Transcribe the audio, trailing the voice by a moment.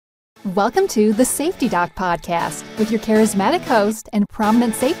Welcome to the Safety Doc Podcast with your charismatic host and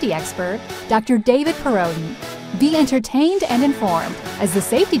prominent safety expert, Dr. David Perrodin. Be entertained and informed as the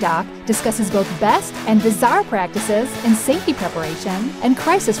Safety Doc discusses both best and bizarre practices in safety preparation and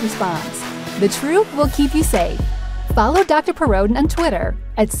crisis response. The truth will keep you safe. Follow Dr. Perrodin on Twitter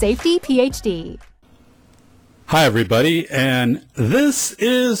at SafetyPhD. Hi, everybody, and this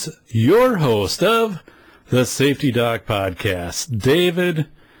is your host of the Safety Doc Podcast, David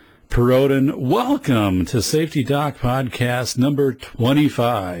Perrodin. Welcome to Safety Doc Podcast number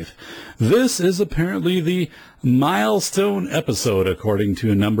 25. This is apparently the milestone episode, according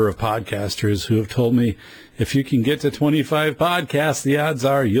to a number of podcasters who have told me if you can get to 25 podcasts, the odds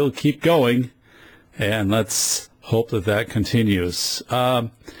are you'll keep going. And let's hope that that continues.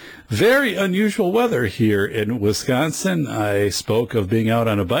 Very unusual weather here in Wisconsin. I spoke of being out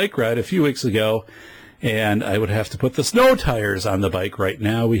on a bike ride a few weeks ago, and I would have to put the snow tires on the bike right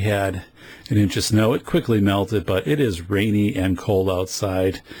now. We had an inch of snow. It quickly melted, but it is rainy and cold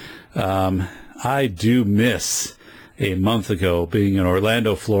outside. I do miss a month ago being in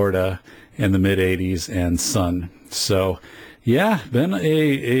Orlando, Florida in the mid-80s and sun. So, yeah, been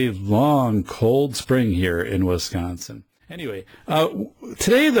a long, cold spring here in Wisconsin. Anyway,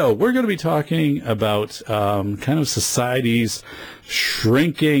 today, though, we're going to be talking about kind of society's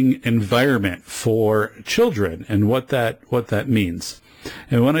shrinking environment for children and what that means.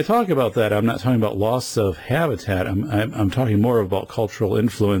 And when I talk about that, I'm not talking about loss of habitat. I'm talking more about cultural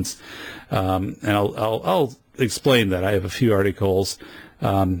influence, and I'll explain that. I have a few articles.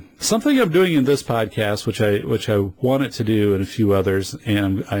 Something I'm doing in this podcast, which I wanted to do in a few others,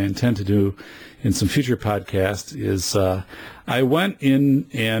 and I intend to do in some future podcasts, is I went in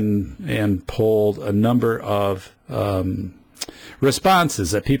and polled a number of responses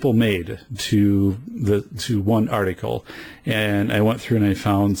that people made to one article, and I went through and I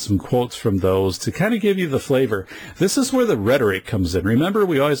found some quotes from those to kind of give you the flavor. This is where the rhetoric comes in. Remember,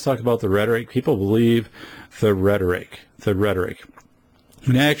 we always talk about the rhetoric. People believe the rhetoric.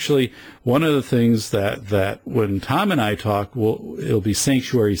 And actually, one of the things that when Tom and I talk, it'll be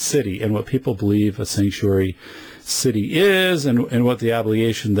sanctuary city, and what people believe a sanctuary city is, and what the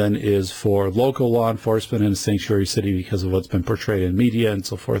obligation then is for local law enforcement in a sanctuary city because of what's been portrayed in media and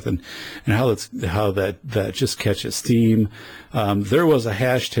so forth, and how that just catches steam. There was a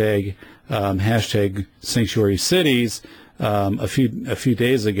hashtag sanctuary cities a few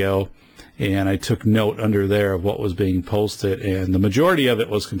days ago. And I took note under there of what was being posted, and the majority of it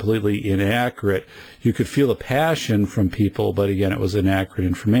was completely inaccurate. You could feel a passion from people, but again, it was inaccurate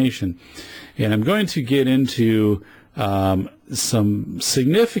information. And I'm going to get into some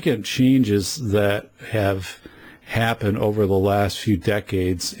significant changes that have happened over the last few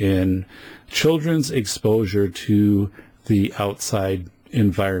decades in children's exposure to the outside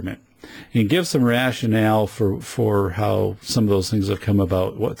environment, and give some rationale for how some of those things have come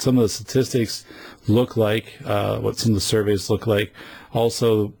about, what some of the statistics look like, what some of the surveys look like,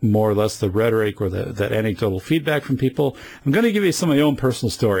 also more or less the rhetoric or that anecdotal feedback from people. I'm going to give you some of my own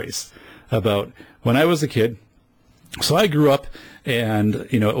personal stories about when I was a kid. So I grew up, and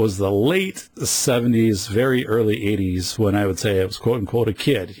it was the late 70s, very early 80s when I would say I was quote unquote a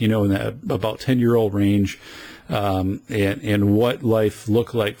kid, in that about 10-year-old range. And what life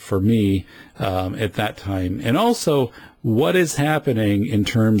looked like for me at that time. And also what is happening in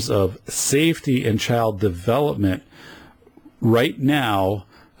terms of safety and child development right now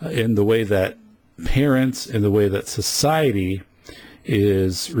in the way that parents and the way that society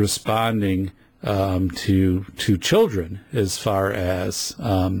is responding to children, as far as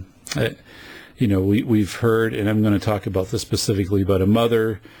we've heard, and I'm going to talk about this specifically, but a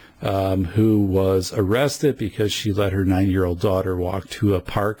mother who was arrested because she let her 9-year-old daughter walk to a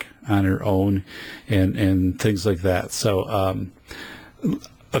park on her own, and things like that. So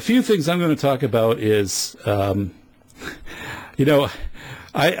a few things I'm going to talk about is, I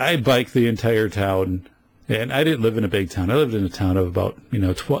biked the entire town, and I didn't live in a big town. I lived in a town of about,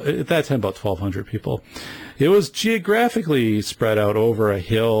 at that time, about 1,200 people. It was geographically spread out over a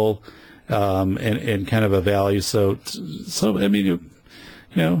hill and kind of a valley. So I mean,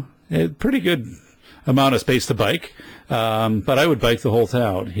 a pretty good amount of space to bike, but I would bike the whole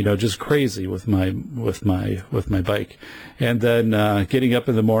town, just crazy with my bike, and then getting up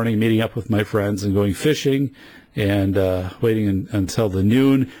in the morning, meeting up with my friends, and going fishing, and waiting until the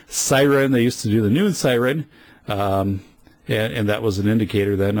noon siren. They used to do the noon siren, and that was an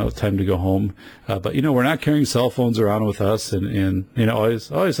indicator then, oh, time to go home. But, we're not carrying cell phones around with us, and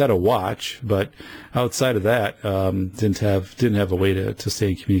always had a watch, but outside of that, didn't have a way to stay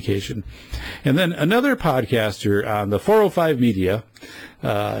in communication. And then another podcaster on the 405 Media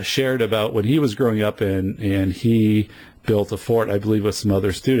shared about when he was growing up, and he built a fort, I believe, with some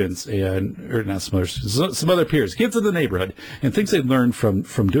other students some other peers, kids in the neighborhood, and things they learned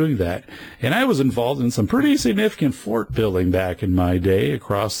from doing that. And I was involved in some pretty significant fort building back in my day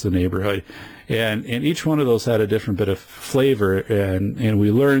across the neighborhood. And each one of those had a different bit of flavor, and we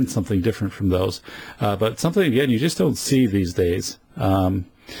learned something different from those. But something, again, you just don't see these days.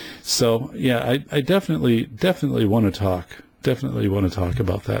 So, yeah, I definitely want to talk. Definitely want to talk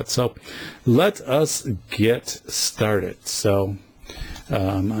about that. So let us get started. So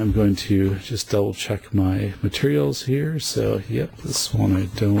I'm going to just double check my materials here. So, yep, this one I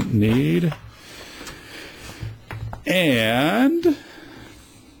don't need. And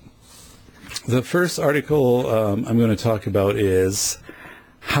the first article I'm going to talk about is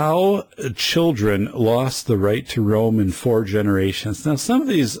how children lost the right to roam in 4 generations. Now, some of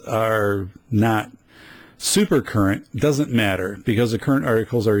these are not super current. Doesn't matter, because the current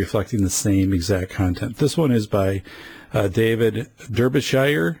articles are reflecting the same exact content. This one is by David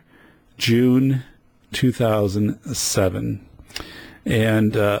Derbyshire, June 2007.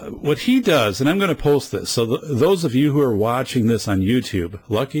 And what he does, and I'm going to post this, so those of you who are watching this on YouTube,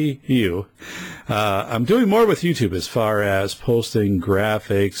 lucky you, I'm doing more with YouTube as far as posting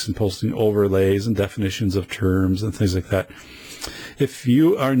graphics and posting overlays and definitions of terms and things like that. If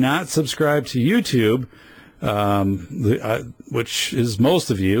you are not subscribed to YouTube, which is most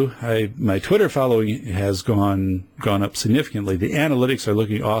of you, my Twitter following has gone up significantly. The analytics are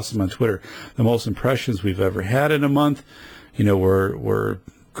looking awesome on Twitter. The most impressions we've ever had in a month. We're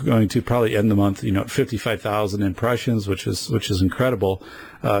going to probably end the month, at 55,000 impressions, which is incredible,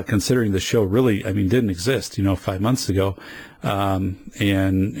 considering the show really, didn't exist, 5 months ago. And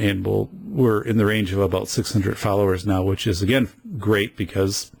we're in the range of about 600 followers now, which is, again, great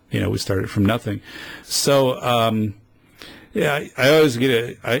because, we started from nothing. So, yeah, I always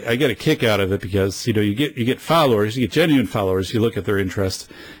get a kick out of it because, you get followers, you get genuine followers, you look at their interest,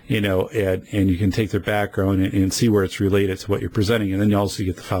 and you can take their background and see where it's related to what you're presenting. And then you also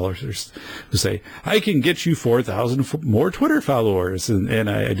get the followers who say, I can get you 4,000 more Twitter followers. And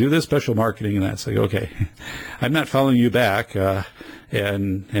I do this special marketing, and that's like, okay, I'm not following you back.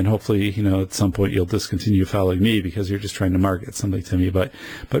 And hopefully, at some point you'll discontinue following me because you're just trying to market something to me. But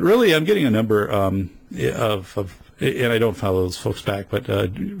really, I'm getting a number, of and I don't follow those folks back, but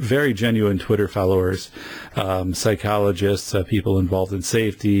very genuine Twitter followers, psychologists, people involved in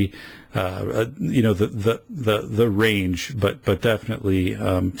safety, the range, but definitely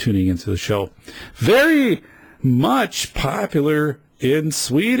tuning into the show. Very much popular in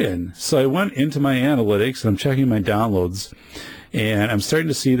Sweden. So I went into my analytics and I'm checking my downloads, and I'm starting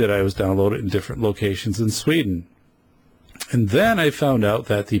to see that I was downloaded in different locations in Sweden. And then I found out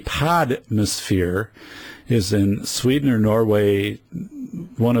that the Podmosphere is in Sweden or Norway,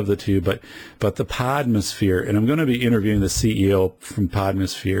 one of the two, but the Podmosphere, and I'm going to be interviewing the CEO from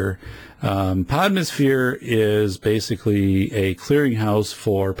Podmosphere. Podmosphere is basically a clearinghouse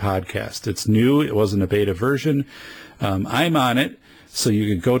for podcasts. It's new. It wasn't a beta version. I'm on it, so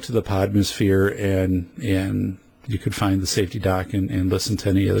you can go to the Podmosphere and you could find the Safety Doc and listen to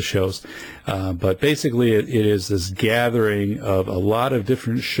any of the shows. But basically, it is this gathering of a lot of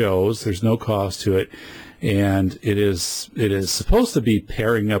different shows. There's no cost to it. And it is supposed to be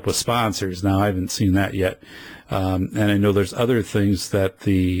pairing up with sponsors. Now, I haven't seen that yet. And I know there's other things that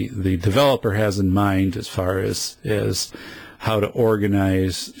the developer has in mind as far as how to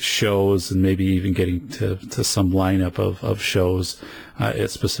organize shows and maybe even getting to some lineup of shows at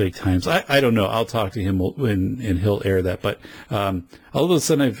specific times. I don't know. I'll talk to him and he'll air that. But all of a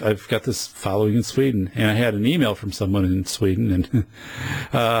sudden, I've got this following in Sweden, and I had an email from someone in Sweden, and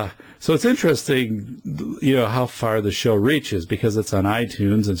so it's interesting, how far the show reaches because it's on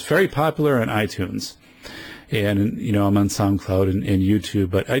iTunes. It's very popular on iTunes. And, I'm on SoundCloud and YouTube.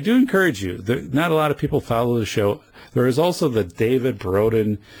 But I do encourage you. Not a lot of people follow the show. There is also the David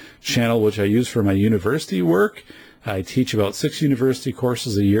Broden channel, which I use for my university work. I teach about 6 university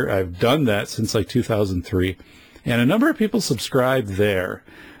courses a year. I've done that since 2003. And a number of people subscribe there.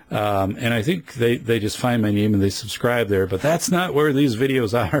 And I think they just find my name and they subscribe there, but that's not where these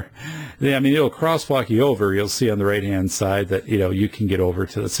videos are. It'll crosswalk you over. You'll see on the right-hand side that, you can get over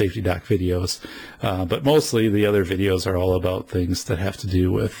to the Safety Doc videos. But mostly the other videos are all about things that have to do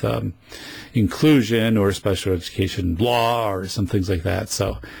with, inclusion or special education law or some things like that.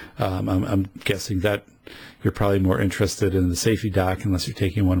 So, I'm guessing that, you're probably more interested in the safety doc unless you're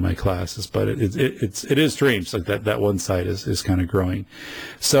taking one of my classes. But it is strange, like that one side is kind of growing.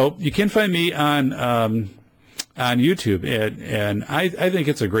 So you can find me on YouTube, and I think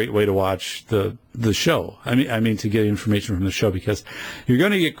it's a great way to watch the show. I mean to get information from the show, because you're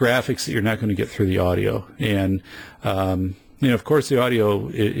going to get graphics that you're not going to get through the audio. And of course, the audio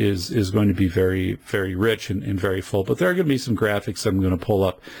is going to be very, very rich and very full, but there are going to be some graphics that I'm going to pull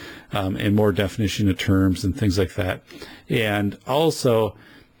up and more definition of terms and things like that. And also,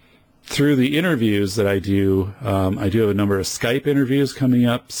 through the interviews that I do have a number of Skype interviews coming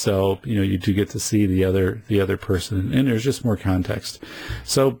up, so you do get to see the other person, and there's just more context.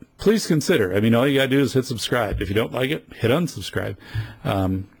 So please consider. All you gotta do is hit subscribe. If you don't like it, hit unsubscribe.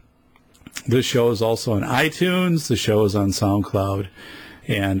 This show is also on iTunes. The show is on SoundCloud,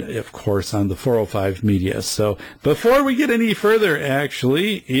 and of course on the 405 Media. So before we get any further,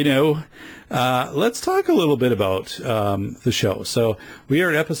 actually, let's talk a little bit about the show. So we are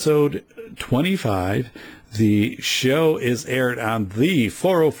at episode 25. The show is aired on the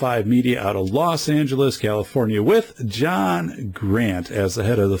 405 Media out of Los Angeles, California, with John Grant as the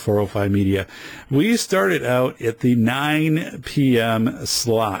head of the 405 Media. We started out at the 9 p.m.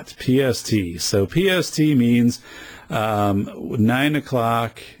 slot, PST. So PST means 9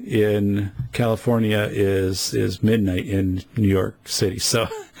 o'clock in California is midnight in New York City. So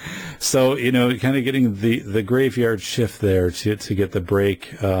kind of getting the graveyard shift there to get the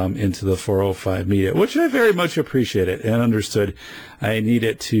break into the 405 Media, which I very much appreciated and understood. I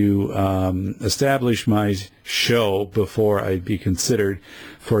needed to establish my show before I'd be considered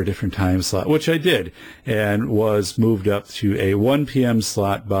for a different time slot, which I did, and was moved up to a 1 p.m.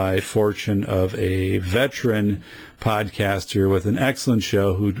 slot by fortune of a veteran podcaster with an excellent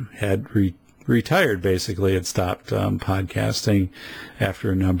show who had retired, basically, had stopped podcasting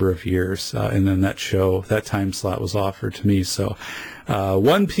after a number of years, and then that time slot was offered to me. So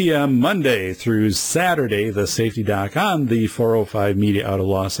 1 p.m. Monday through Saturday, the Safety Doc on the 405 Media out of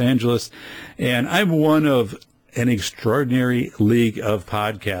Los Angeles, and I'm one of an extraordinary league of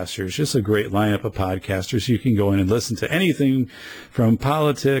podcasters, just a great lineup of podcasters. You can go in and listen to anything from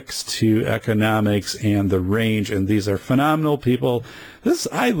politics to economics and the range, and these are phenomenal people.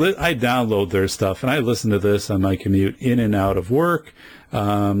 I download their stuff, and I listen to this on my commute in and out of work.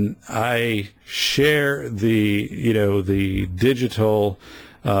 I share the digital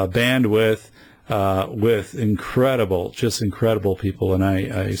bandwidth with incredible people, and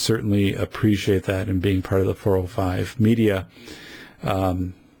I certainly appreciate that in being part of the 405 Media.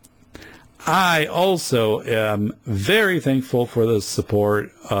 I also am very thankful for the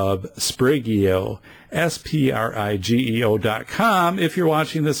support of Sprigeo, SPRIGEO.com, if you're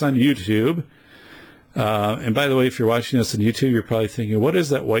watching this on YouTube. And by the way, if you're watching this on YouTube, you're probably thinking, what is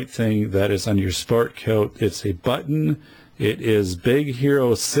that white thing that is on your sport coat? It's a button. It is Big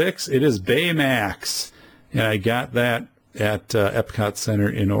Hero 6. It is Baymax. And I got that at Epcot Center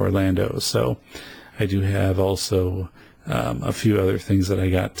in Orlando. So I do have also a few other things that I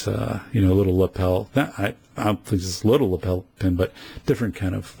got, a little lapel. I don't think it's a little lapel pin, but different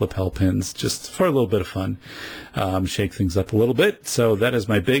kind of lapel pins, just for a little bit of fun. Shake things up a little bit. So that is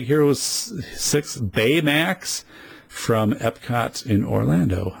my Big Hero 6 Baymax from Epcot in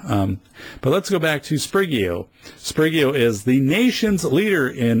Orlando. But let's go back to Sprigeo. Sprigeo is the nation's leader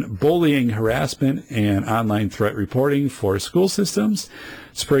in bullying, harassment, and online threat reporting for school systems.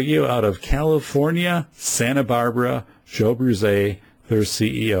 Sprigeo out of California, Santa Barbara, Joe Bruzet, their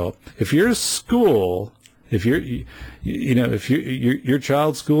CEO. If your school, if your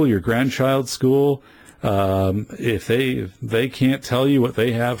child's school, your grandchild's school, if they can't tell you what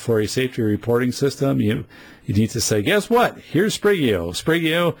they have for a safety reporting system, you need to say, guess what? Here's Sprigeo.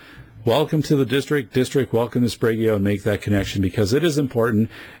 Sprigeo, welcome to the district. District, welcome to Sprigeo, and make that connection, because it is important.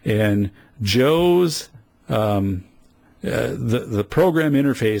 And Joe's the program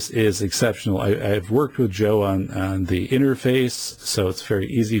interface is exceptional. I've worked with Joe on the interface, so it's very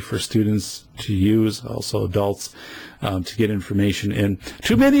easy for students to use, also adults, to get information in.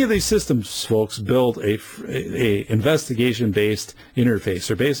 Too many of these systems, folks, build a investigation-based interface,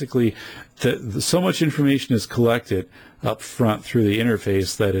 or basically so much information is collected up front through the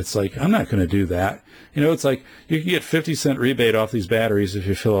interface that it's like, I'm not going to do that. It's like you can get 50-cent rebate off these batteries if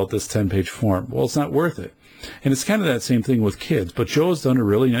you fill out this 10-page form. Well, it's not worth it. And it's kind of that same thing with kids. But Joe's done a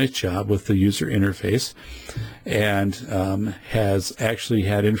really nice job with the user interface, and has actually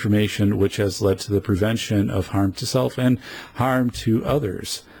had information which has led to the prevention of harm to self and harm to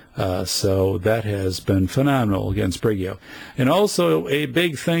others. So that has been phenomenal against Sprigeo. And also a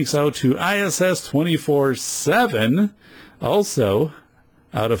big thanks out to ISS 24/7, also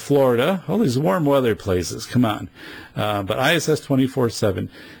out of Florida, all these warm weather places, come on. But ISS 24/7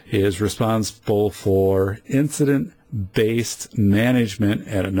 is responsible for incident-based management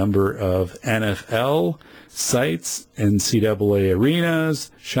at a number of NFL sites, NCAA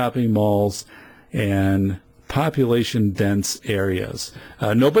arenas, shopping malls, and population-dense areas.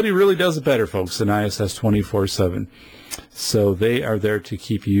 Nobody really does it better, folks, than ISS 24/7. So they are there to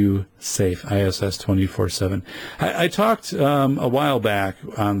keep you safe, ISS 24/7. I talked a while back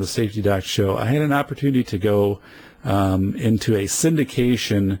on the Safety Doc show. I had an opportunity to go into a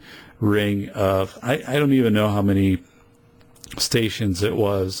syndication ring of, I don't even know how many stations it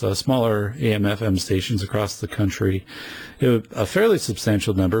was, smaller AM/FM stations across the country. It was a fairly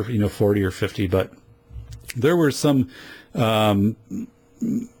substantial number, 40 or 50, but there were some, there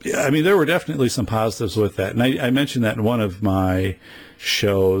were definitely some positives with that. And I mentioned that in one of my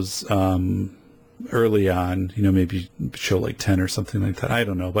shows early on, maybe show like 10 or something like that. I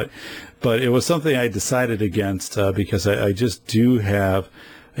don't know. But it was something I decided against because I just do have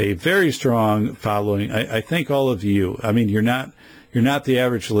a very strong following. I thank all of you. I mean, you're not the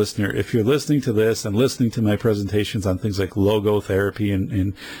average listener. If you're listening to this and listening to my presentations on things like logotherapy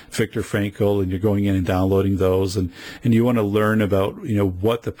and Viktor Frankl, and you're going in and downloading those, and you want to learn about,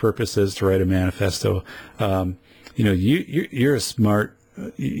 what the purpose is to write a manifesto, you're a smart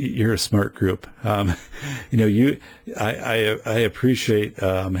group. I appreciate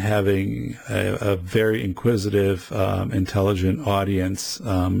having a very inquisitive, intelligent audience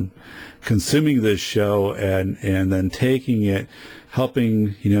consuming this show and then taking it,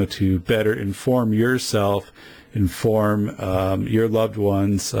 helping to better inform yourself, inform your loved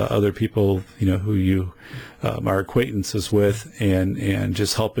ones, other people who you are acquaintances with, and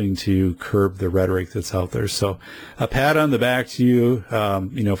just helping to curb the rhetoric that's out there. So a pat on the back to you,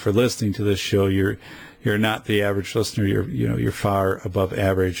 for listening to this show. You're not the average listener. You're far above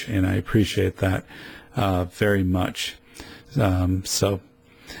average, and I appreciate that very much.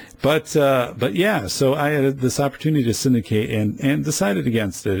 But yeah, so I had this opportunity to syndicate and decided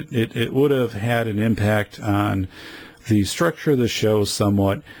against it. It would have had an impact on the structure of the show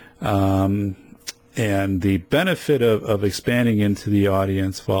somewhat, and the benefit of expanding into the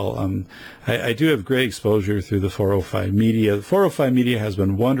audience. Well, I do have great exposure through the 405 Media. The 405 Media has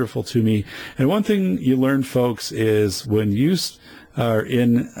been wonderful to me. And one thing you learn, folks, is when you are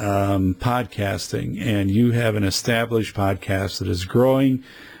in podcasting and you have an established podcast that is growing,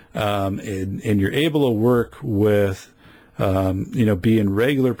 and you're able to work with, be in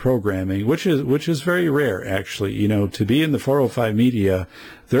regular programming, which is very rare, actually. To be in the 405 Media,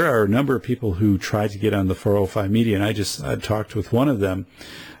 there are a number of people who try to get on the 405 Media, and I talked with one of them,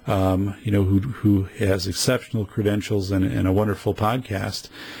 who has exceptional credentials and a wonderful podcast,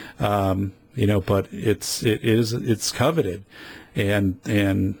 but it's coveted. And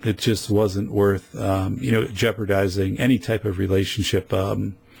it just wasn't worth, jeopardizing any type of relationship,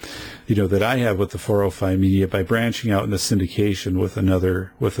 that I have with the 405 Media by branching out into syndication with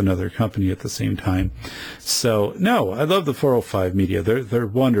another company at the same time. So no, I love the 405 Media. They're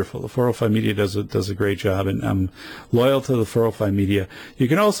wonderful. The 405 Media does a great job, and I'm loyal to the 405 Media. You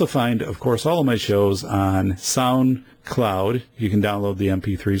can also find, of course, all of my shows on SoundCloud. You can download the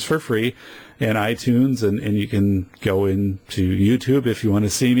MP3s for free, and iTunes, and you can go into YouTube if you want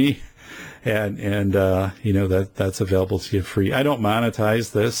to see me. And that's available to you free. I don't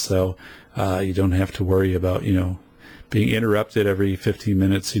monetize this, so you don't have to worry about being interrupted every 15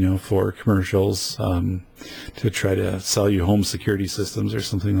 minutes for commercials to try to sell you home security systems or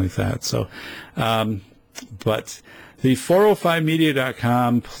something like that. So but the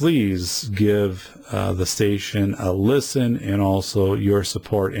 405media.com, please give the station a listen, and also your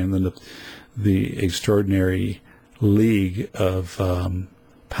support and the extraordinary league of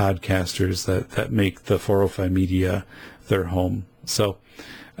podcasters that make the 405 Media their home. So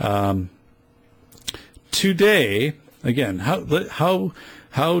today, again,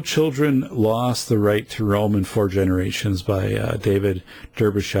 how children lost the right to roam in 4 generations by David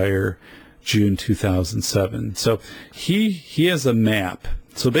Derbyshire, June 2007. So he has a map.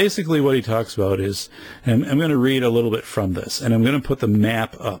 So basically what he talks about is, and I'm going to read a little bit from this, and I'm going to put the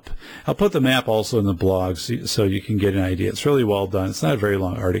map up. I'll put the map also in the blog so you can get an idea. It's really well done. It's not a very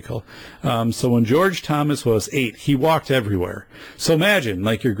long article. So when George Thomas was 8, he walked everywhere. So imagine,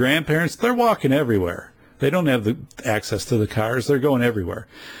 like your grandparents, they're walking everywhere. They don't have the access to the cars. They're going everywhere.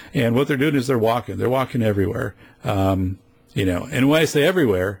 And what they're doing is they're walking everywhere. And when I say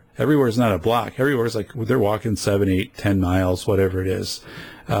everywhere is not a block. Everywhere is like they're walking 7, 8, 10 miles, whatever it is.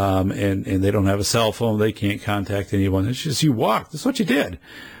 And they don't have a cell phone. They can't contact anyone. It's just you walk. That's what you did.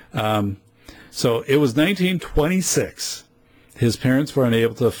 So it was 1926. His parents were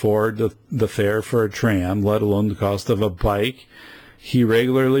unable to afford the fare for a tram, let alone the cost of a bike. He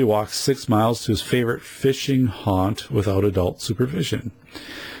regularly walks 6 miles to his favorite fishing haunt without adult supervision.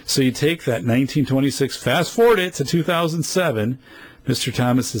 So you take that 1926, fast forward it to 2007, Mr.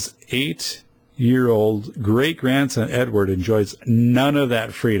 Thomas's 8-year-old great-grandson Edward enjoys none of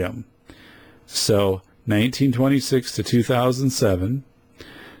that freedom. So 1926 to 2007.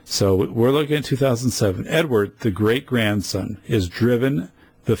 So we're looking at 2007. Edward, the great-grandson, is driven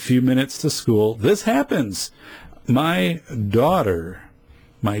the few minutes to school. This happens. My daughter,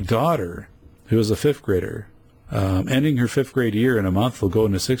 who is a fifth grader, ending her fifth grade year in a month, will go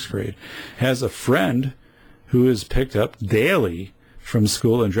into sixth grade, has a friend who is picked up daily from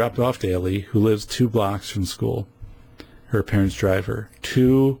school and dropped off daily, who lives 2 blocks from school. Her parents drive her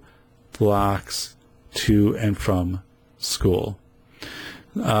 2 blocks to and from school.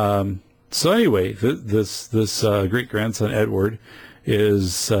 So anyway, this great-grandson, Edward,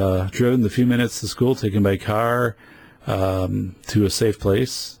 is driven the few minutes to school, taken by car to a safe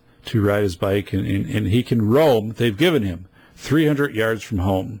place to ride his bike, and he can roam. They've given him 300 yards from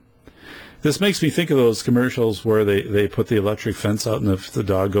home. This makes me think of those commercials where they put the electric fence out, and if the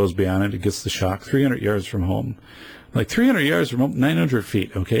dog goes beyond it, it gets the shock. 300 yards from home. Like 300 yards from home, 900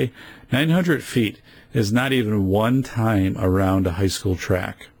 feet, okay? 900 feet is not even one time around a high school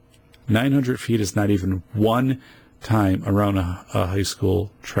track. 900 feet is not even one time around a high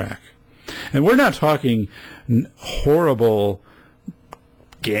school track. And we're not talking horrible,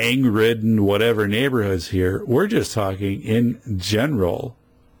 gang-ridden, whatever neighborhoods here. We're just talking in general.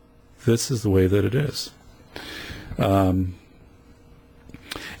 This is the way that it is.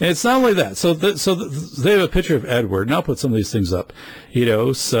 And it's not only that. So they have a picture of Edward, and I'll put some of these things up.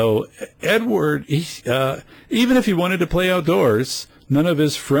 So Edward, even if he wanted to play outdoors, none of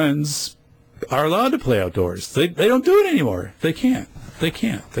his friends are allowed to play outdoors. They don't do it anymore. They can't. They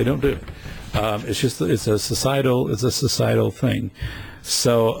don't do it. It's a societal thing.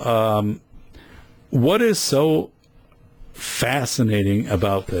 So what is so fascinating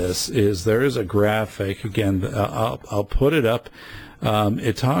about this is there is a graphic. Again, I'll put it up.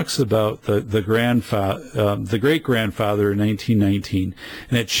 It talks about the great-grandfather in 1919,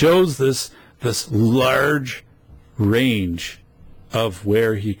 and it shows this large range of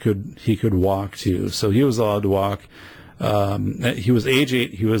where he could walk to. So he was allowed to walk. He was age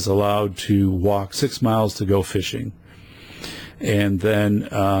 8. He was allowed to walk 6 miles to go fishing, and then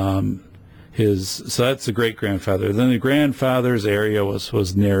so that's the great-grandfather. Then the grandfather's area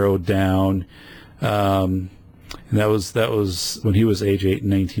was narrowed down. And that was when he was age 8 in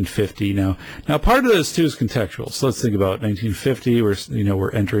 1950. Now part of this too is contextual. So let's think about 1950.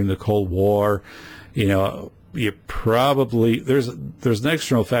 We're entering the Cold War. You probably there's an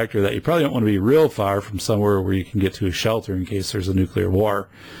external factor that you probably don't want to be real far from somewhere where you can get to a shelter in case there's a nuclear war.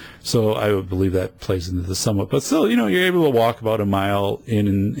 So I would believe that plays into this somewhat. But still, you're able to walk about a mile in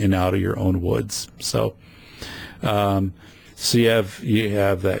and out of your own woods. So. So you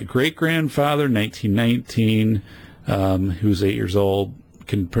have that great-grandfather, 1919, who's 8 years old,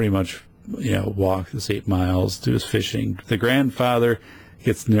 can pretty much walk this 8 miles, do his fishing. The grandfather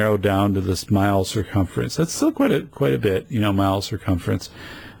gets narrowed down to this mile circumference. That's still quite a bit, mile circumference,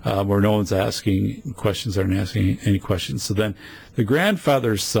 where no one's asking questions, aren't asking any questions. So then the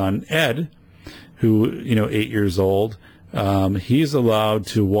grandfather's son, Ed, who 8 years old, he's allowed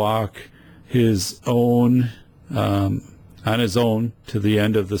to walk his own. On his own to the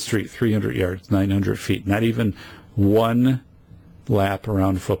end of the street, 300 yards, 900 feet, not even one lap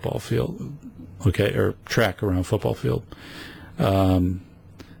around a football field, okay, or track around a football field.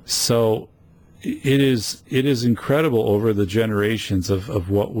 So it is incredible over the generations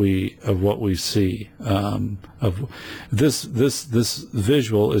of what we see. Of this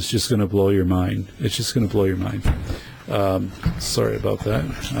visual is just going to blow your mind. It's just going to blow your mind. Sorry about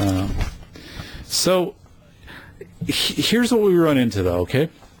that. So. Here's what we run into, though, okay?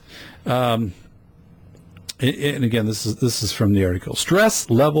 And again, this is from the article. Stress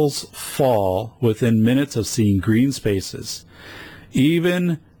levels fall within minutes of seeing green spaces.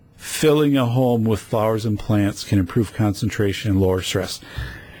 Even filling a home with flowers and plants can improve concentration and lower stress.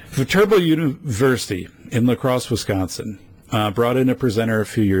 Viterbo University in La Crosse, Wisconsin, brought in a presenter a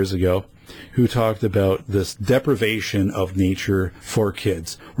few years ago who talked about this deprivation of nature for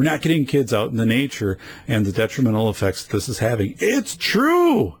kids. We're not getting kids out in the nature and the detrimental effects this is having. It's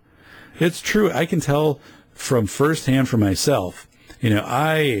true. It's true. I can tell from firsthand for myself.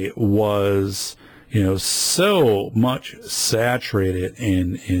 I was, so much saturated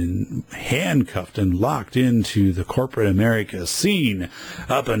and handcuffed and locked into the corporate America scene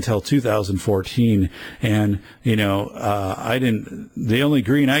up until 2014. And, the only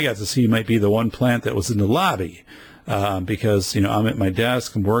green I got to see might be the one plant that was in the lobby. Because, I'm at my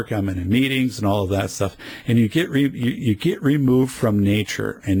desk, I'm working, I'm in meetings and all of that stuff. And you get removed from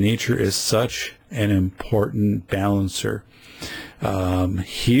nature, and nature is such an important balancer,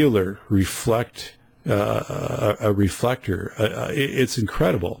 healer, a reflector. It's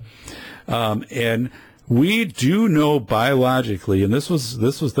incredible. And we do know biologically, and this was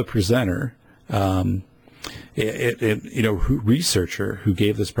the presenter, researcher who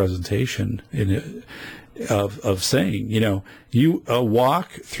gave this presentation of saying, you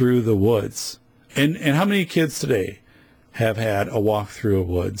walk through the woods, and how many kids today have had a walk through a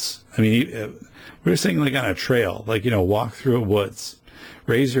woods? I mean, we're saying like on a trail, walk through a woods.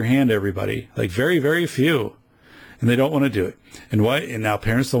 Raise your hand, everybody. Like very, very few. And they don't want to do it. And why? And now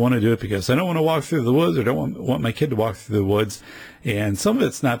parents don't want to do it because I don't want to walk through the woods, or don't want my kid to walk through the woods. And some of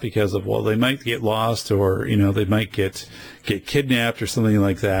it's not because of, they might get lost, or, they might get kidnapped or something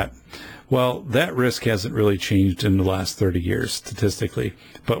like that. Well, that risk hasn't really changed in the last 30 years statistically.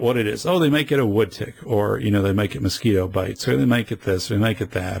 But what it is, they might get a wood tick, or, they might get mosquito bites, or they might get this, or they might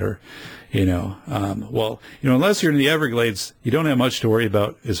get that, or, unless you're in the Everglades, you don't have much to worry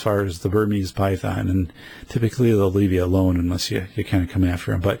about as far as the Burmese python, and typically they'll leave you alone unless you kind of come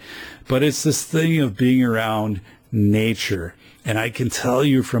after them. But it's this thing of being around nature. And I can tell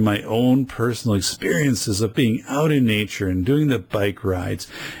you from my own personal experiences of being out in nature and doing the bike rides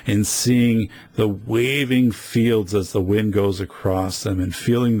and seeing the waving fields as the wind goes across them, and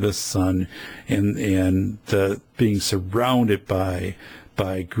feeling the sun, and the being surrounded by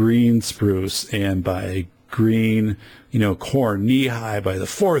green spruce and by green, corn knee high by the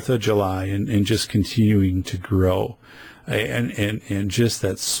 4th of July, and just continuing to grow, and just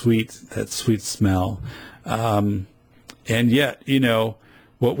that sweet smell. And yet,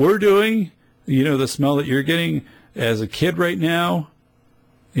 what we're doing, the smell that you're getting as a kid right now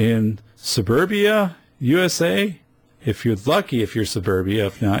in suburbia, USA, if you're lucky, if you're suburbia,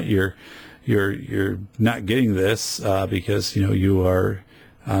 if not, you're not getting this, because, you are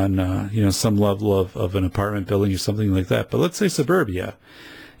on, some level of an apartment building or something like that. But let's say suburbia,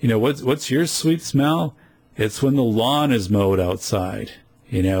 what's your sweet smell? It's when the lawn is mowed outside,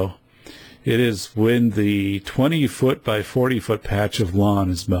 It is when the 20-foot by 40-foot patch of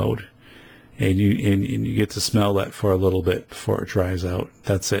lawn is mowed, and you get to smell that for a little bit before it dries out.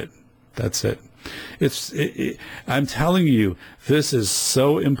 That's it. I'm telling you, this is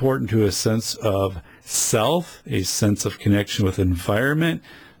so important to a sense of self, a sense of connection with environment,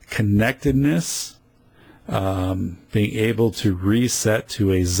 connectedness, being able to reset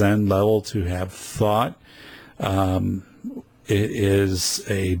to a Zen level, to have thought. It is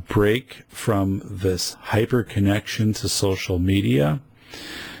a break from this hyper connection to social media.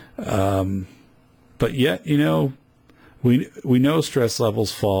 But yet, we know stress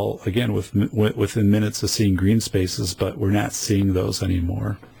levels fall, again, within minutes of seeing green spaces, but we're not seeing those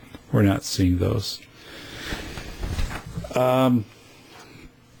anymore. We're not seeing those.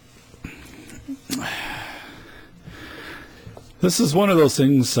 This is one of those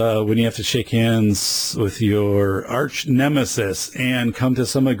things when you have to shake hands with your arch nemesis and come to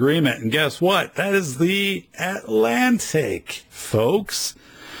some agreement. And guess what? That is the Atlantic, folks.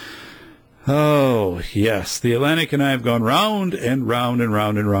 Oh, yes. The Atlantic and I have gone round and round and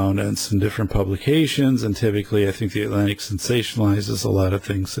round and round on some different publications. And typically, I think the Atlantic sensationalizes a lot of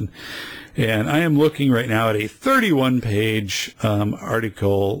things. And I am looking right now at a 31-page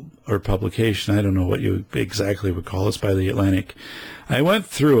article or publication. I don't know what you exactly would call this, by the Atlantic. I went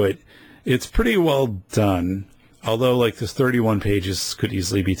through it. It's pretty well done, although like this 31 pages could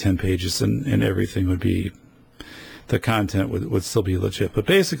easily be 10 pages, and everything would be, the content would still be legit. But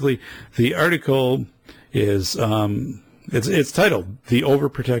basically, the article is, it's titled "The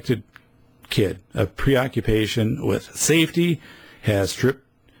Overprotected Kid: A Preoccupation with Safety Has Stripped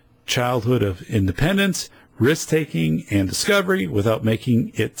Childhood of Independence, Risk-Taking, and Discovery Without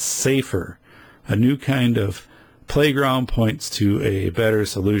Making It Safer. A new kind of playground points to a better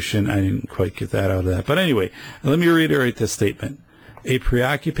solution." I didn't quite get that out of that. But anyway, let me reiterate this statement. A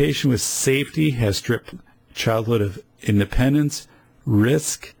preoccupation with safety has stripped childhood of independence,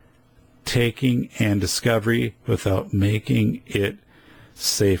 risk-taking, and discovery without making it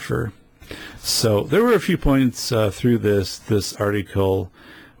safer. So there were a few points through this article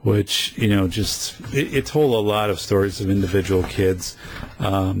which, just, it told a lot of stories of individual kids.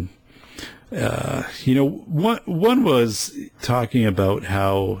 One was talking about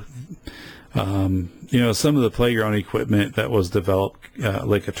how Some of the playground equipment that was developed,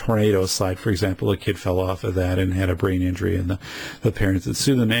 like a tornado slide, for example, a kid fell off of that and had a brain injury, and the parents had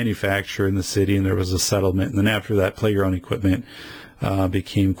sued the manufacturer in the city, and there was a settlement. And then after that, playground equipment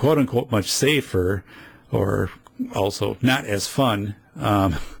became quote unquote much safer, or also not as fun.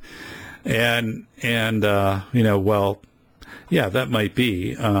 That might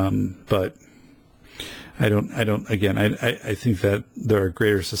be, but I think that there are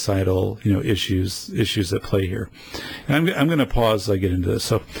greater societal, issues at play here. And I'm going to pause as I get into this.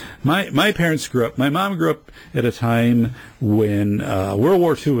 So my mom grew up at a time when World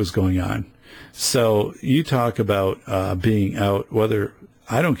War II was going on. So you talk about being out,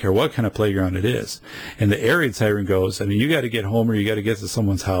 I don't care what kind of playground it is. And the air raid siren goes, you got to get home or you got to get to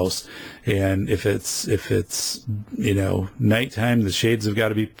someone's house. And if it's nighttime, the shades have got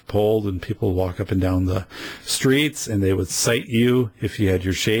to be pulled and people walk up and down the streets and they would cite you if you had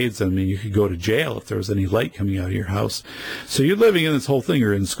your shades. You could go to jail if there was any light coming out of your house. So you're living in this whole thing.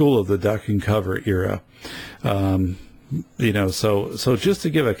 You're in school of the duck and cover era. So just to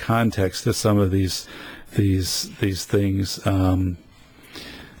give a context to some of these things,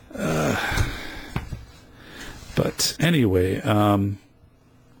 but anyway,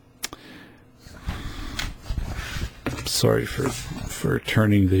 sorry for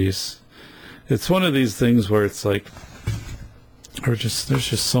turning these. It's one of these things where it's like, there's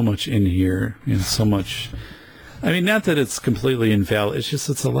just so much in here, and so much. Not that it's completely invalid.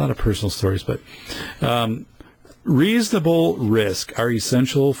 It's a lot of personal stories, but reasonable risk are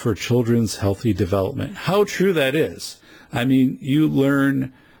essential for children's healthy development. How true that is. You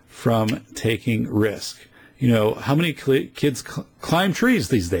learn from taking risk. How many kids climb trees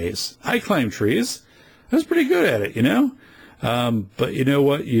these days? I climb trees. I was pretty good at it, But you know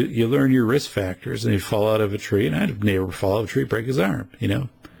what? You learn your risk factors, and you fall out of a tree. And I had a neighbor fall out of a tree, break his arm. It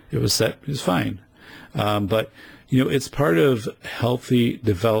was set. It was fine. But it's part of healthy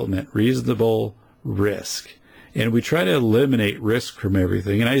development, reasonable risk. And we try to eliminate risk from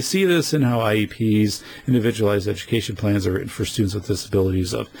everything. And I see this in how IEPs, individualized education plans, are written for students with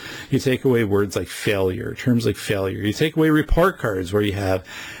disabilities. You take away words like failure, terms like failure. You take away report cards where you have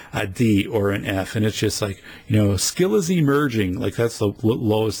a D or an F, and it's just like, skill is emerging. Like, that's the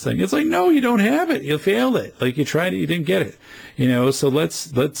lowest thing. It's like, no, you don't have it. You failed it. Like, you tried it, you didn't get it. So let's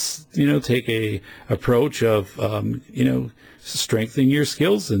take a approach of, strengthening your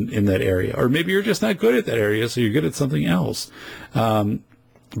skills in that area. Or maybe you're just not good at that area, so you're good at something else.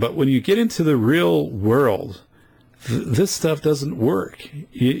 But when you get into the real world, this stuff doesn't work.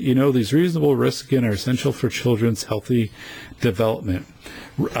 These reasonable risks, again, are essential for children's healthy development.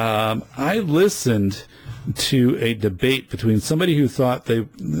 I listened to a debate between somebody who thought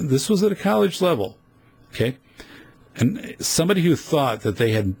this was at a college level, okay? And somebody who thought that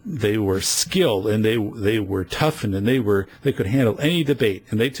they were skilled and they were toughened and they could handle any debate,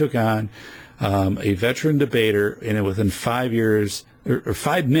 and they took on a veteran debater, and within 5 years or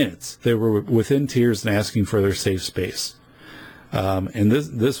 5 minutes they were within tears and asking for their safe space. And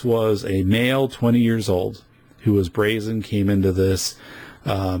this was a male, 20 years old, who was brazen, came into this,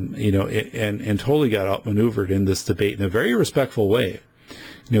 and totally got outmaneuvered in this debate in a very respectful way.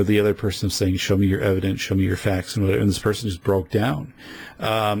 The other person was saying, show me your evidence, show me your facts, and whatever. And this person just broke down.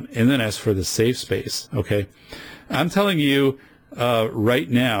 And then asked for the safe space. Okay. I'm telling you, right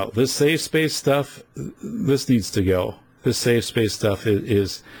now, this safe space stuff, this needs to go. This safe space stuff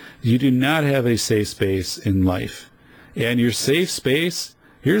is you do not have a safe space in life. And your safe space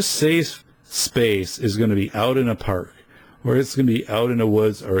is going to be out in a park, or it's going to be out in the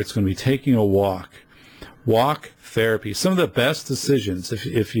woods, or it's going to be taking a walk. Walk therapy. Some of the best decisions,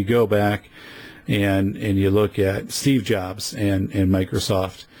 if you go back and you look at Steve Jobs and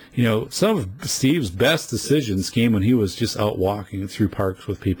Microsoft, some of Steve's best decisions came when he was just out walking through parks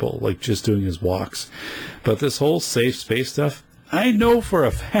with people, like just doing his walks. But this whole safe space stuff, I know for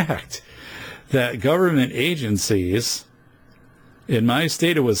a fact that government agencies in my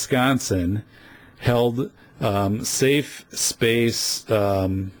state of Wisconsin held safe space,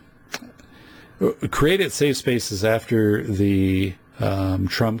 created safe spaces after the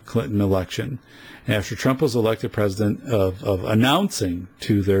Trump-Clinton election. After Trump was elected president, of announcing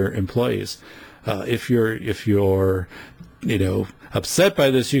to their employees, if you're upset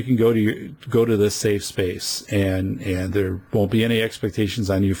by this, you can go to this safe space, and there won't be any expectations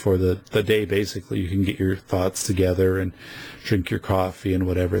on you for the day. Basically, you can get your thoughts together and drink your coffee and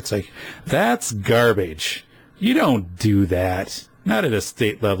whatever. It's like, that's garbage. You don't do that. Not at a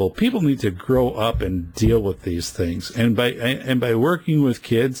state level. People need to grow up and deal with these things. And by working with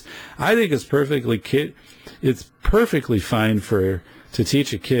kids, I think it's perfectly fine to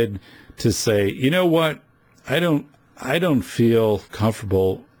teach a kid to say, you know what, I don't feel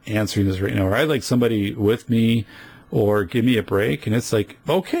comfortable answering this right now, or I'd like somebody with me, or give me a break. And it's like,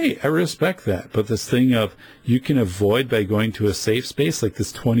 okay, I respect that. But this thing of you can avoid by going to a safe space, like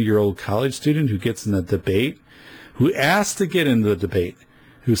this 20-year-old college student who gets in a debate, who asks to get in the debate,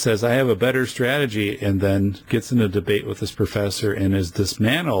 who says, I have a better strategy, and then gets in a debate with this professor and is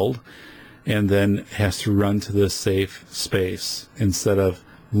dismantled, and then has to run to this safe space instead of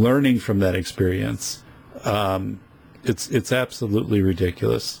learning from that experience. It's absolutely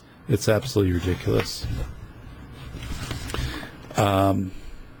ridiculous. It's absolutely ridiculous.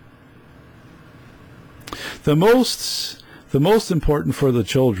 The most important for the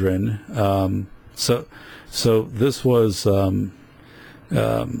children. So this was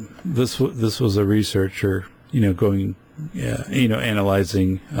this was a researcher, going,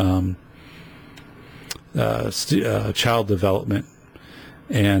 analyzing child development,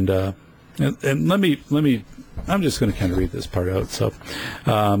 and let me. I'm just going to kind of read this part out. So,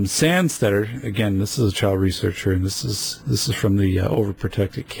 Sandstetter, again, this is a child researcher, and this is from the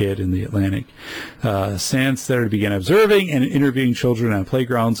Overprotected Kid in the Atlantic. Sandstetter began observing and interviewing children on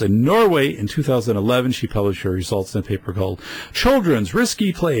playgrounds in Norway in 2011. She published her results in a paper called "Children's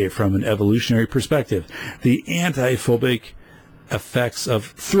Risky Play from an Evolutionary Perspective: The Antiphobic Effects of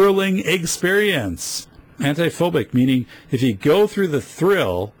Thrilling Experience." Antiphobic, meaning if you go through the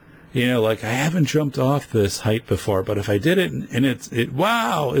thrill, like, I haven't jumped off this height before, but if I did it, and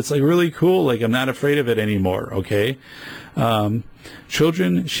wow, it's like really cool. Like, I'm not afraid of it anymore. Okay.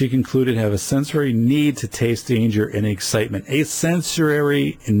 Children, she concluded, have a sensory need to taste danger and excitement. A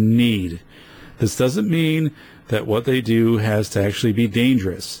sensory need. This doesn't mean that what they do has to actually be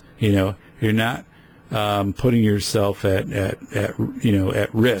dangerous. You're not putting yourself at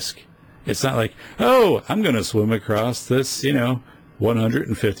risk. It's not like, oh, I'm going to swim across this,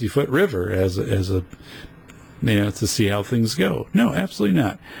 150-foot river as a to see how things go. No, absolutely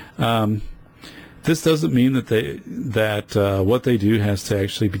not. This doesn't mean that what they do has to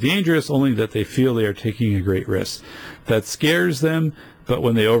actually be dangerous, only that they feel they are taking a great risk. That scares them, but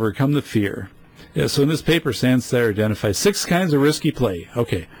when they overcome the fear. Yeah, so in this paper, Sandstetter identifies 6 kinds of risky play.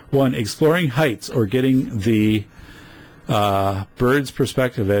 Okay. 1, exploring heights or getting the bird's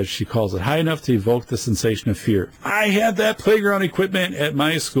perspective, as she calls it, high enough to evoke the sensation of fear. I had that playground equipment at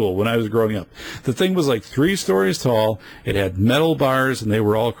my school when I was growing up. The thing was like 3 stories tall. It had metal bars, and they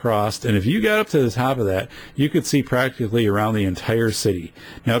were all crossed. And if you got up to the top of that, you could see practically around the entire city.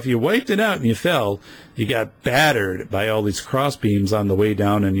 Now, if you wiped it out and you fell, you got battered by all these cross beams on the way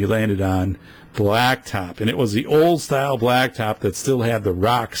down, and you landed on blacktop. And it was the old-style blacktop that still had the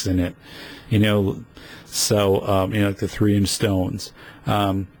rocks in it, So, like the 3-inch stones.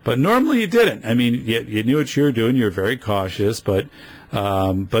 But normally you didn't. I mean, you knew what you were doing. You were very cautious, but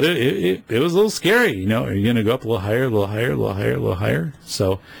it was a little scary. You're going to go up a little higher, a little higher, a little higher, a little higher.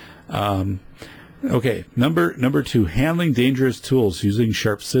 So, okay. Number 2, handling dangerous tools, using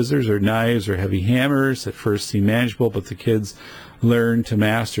sharp scissors or knives or heavy hammers at first seem manageable, but the kids learn to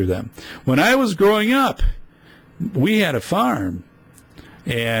master them. When I was growing up, we had a farm.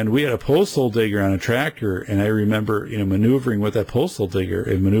 And we had a postal digger on a tractor, and I remember, maneuvering with that postal digger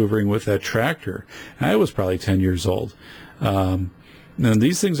and maneuvering with that tractor. And I was probably 10 years old. And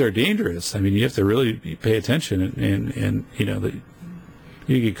these things are dangerous. I mean, you have to really pay attention, and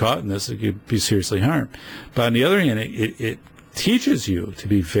you get caught in this, it could be seriously harmed. But on the other hand, it teaches you to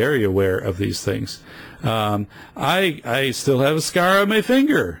be very aware of these things. I still have a scar on my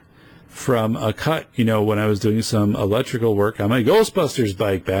finger from a cut, when I was doing some electrical work on my Ghostbusters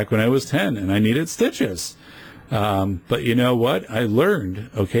bike back when I was 10, and I needed stitches. But you know what? I learned,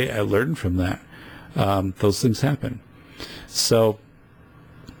 I learned from that. Those things happen. So,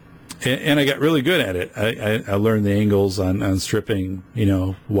 and I got really good at it. I learned the angles on stripping,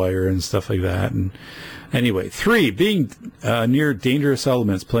 wire and stuff like that. And anyway, 3, being near dangerous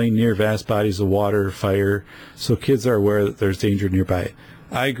elements, playing near vast bodies of water, fire, so kids are aware that there's danger nearby.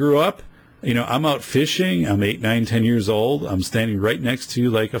 I grew up, I'm out fishing. I'm 8, 9, 10 years old. I'm standing right next to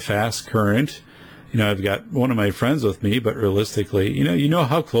like a fast current. I've got one of my friends with me, but realistically, you know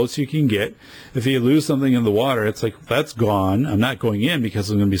how close you can get. If you lose something in the water, it's like, that's gone. I'm not going in because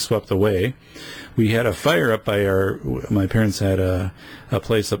I'm going to be swept away. We had a fire up by my parents had a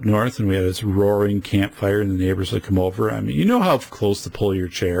place up north, and we had this roaring campfire, and the neighbors would come over. I mean, you know how close to pull your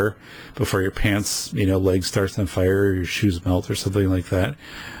chair before your pants, leg starts on fire, or your shoes melt or something like that.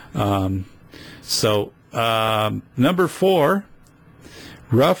 Number 4,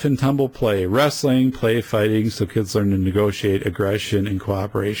 Rough and tumble play, wrestling, play fighting, so kids learn to negotiate aggression and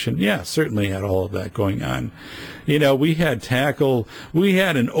cooperation. Yeah, certainly had all of that going on. You know, we had tackle, we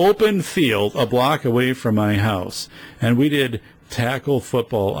had an open field a block away from my house, and we did tackle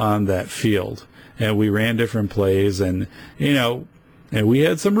football on that field. And we ran different plays, and, you know, and we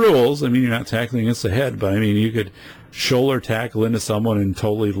had some rules. I mean, you're not tackling against the head, but I mean, you could shoulder tackle into someone and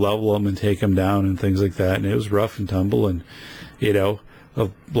totally level them and take them down and things like that. And it was rough and tumble, and, you know, a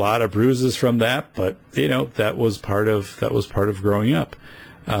lot of bruises from that, but, you know, that was part of growing up.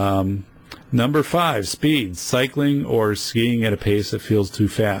 Number 5, speed, cycling or skiing at a pace that feels too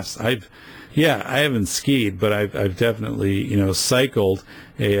fast. I haven't skied, but I've definitely, you know, cycled,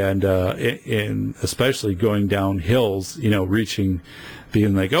 and especially going down hills, you know,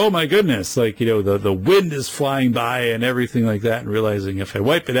 being like, oh my goodness, like, you know, the wind is flying by and everything like that, and realizing if I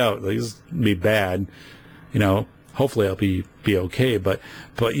wipe it out, like, this will be bad, you know. Hopefully I'll be okay, but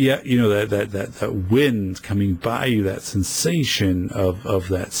yeah, you know, that wind coming by you, that sensation of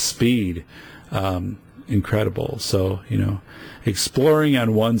that speed, incredible. So, you know, exploring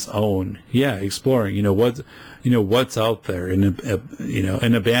on one's own. Yeah, exploring, you know, what's out there in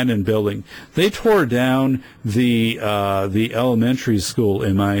an abandoned building. They tore down the elementary school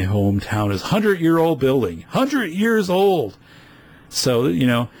in my hometown. It's a 100-year-old building, 100 years old. So, you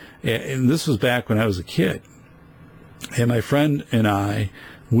know, and this was back when I was a kid. And my friend and I,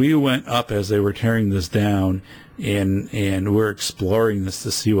 we went up as they were tearing this down, and we're exploring this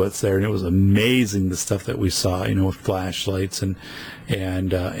to see what's there. And it was amazing, the stuff that we saw, you know, with flashlights and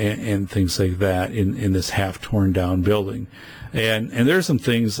things like that in this half torn down building. And there's some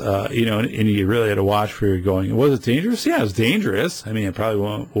things, you know, and you really had to watch where you're going. Was it dangerous? Yeah, it was dangerous. I mean, I probably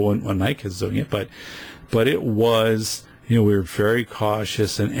won't want my kids doing it, but it was, you know, we were very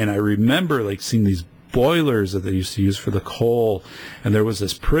cautious. And I remember, like, seeing these boilers that they used to use for the coal, and there was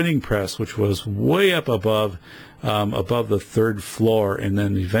this printing press which was way up above the 3rd floor, and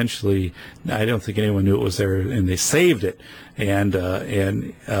then eventually, I don't think anyone knew it was there, and they saved it, and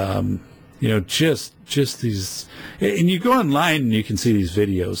you know, just these, and you go online and you can see these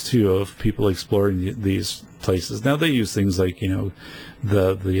videos too of people exploring these places. Now they use things like, you know,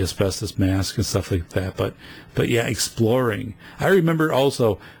 the asbestos mask and stuff like that, but yeah, exploring. I remember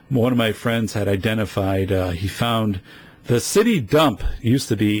also one of my friends had identified, he found the city dump used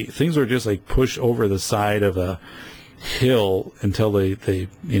to be, things were just like pushed over the side of a hill until they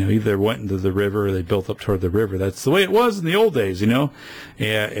you know, either went into the river or they built up toward the river. That's the way it was in the old days, you know.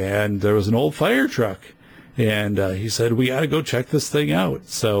 And there was an old fire truck, and he said, we got to go check this thing out.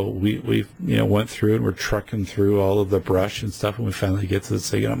 So we you know, went through, and we're trucking through all of the brush and stuff, and we finally get to this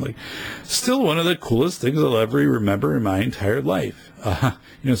thing, and I'm like, still one of the coolest things I'll ever remember in my entire life. You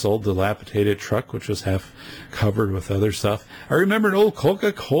know, this old dilapidated truck, which was half covered with other stuff. I remember an old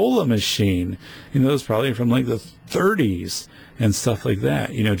Coca-Cola machine. You know, it was probably from like the 30s and stuff like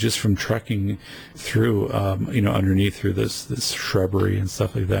that, you know, just from trucking through, you know, underneath through this shrubbery and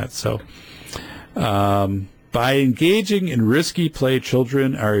stuff like that. So, by engaging in risky play,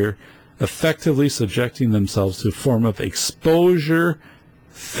 children are effectively subjecting themselves to a form of exposure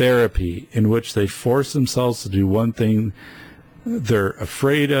therapy in which they force themselves to do one thing they're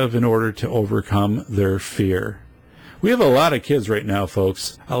afraid of in order to overcome their fear. We have a lot of kids right now,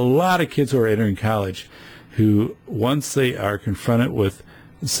 folks, a lot of kids who are entering college who, once they are confronted with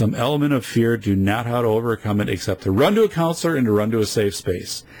some element of fear, do not know how to overcome it except to run to a counselor and to run to a safe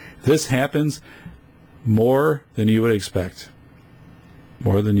space. This happens more than you would expect.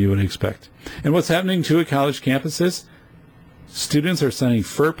 More than you would expect. And what's happening to at college campuses? Students are signing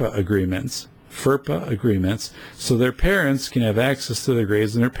FERPA agreements, so their parents can have access to their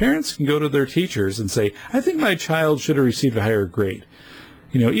grades, and their parents can go to their teachers and say, I think my child should have received a higher grade.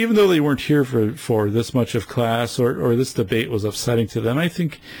 You know, even though they weren't here for this much of class, or this debate was upsetting to them, I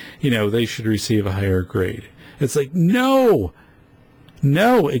think, you know, they should receive a higher grade. It's like, no,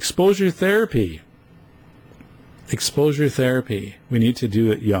 exposure therapy. Exposure therapy. We need to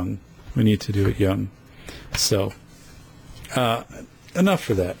do it young. So, enough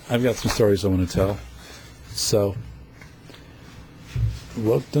for that. I've got some stories I want to tell. So,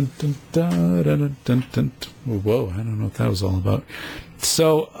 whoa, I don't know what that was all about.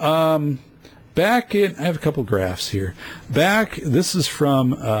 So, back in, I have a couple graphs here. This is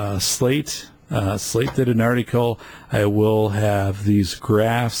from Slate. Slate did an article. I will have these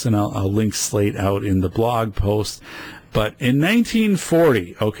graphs, and I'll link Slate out in the blog post. But in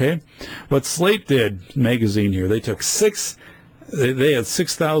 1940, okay, what Slate did, magazine here, they took they had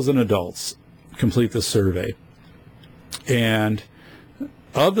 6,000 adults complete the survey. And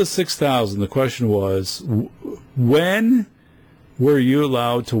of the 6,000, the question was, when were you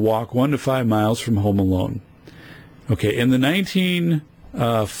allowed to walk 1 to 5 miles from home alone? Okay, in the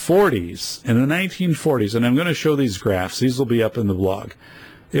 1940s, and I'm going to show these graphs. These will be up in the blog.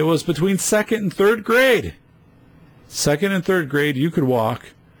 It was between second and third grade. Second and third grade, you could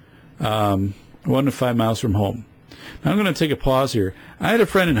walk 1 to 5 miles from home. Now, I'm going to take a pause here. I had a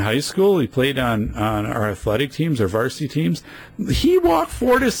friend in high school. He played on our athletic teams, our varsity teams. He walked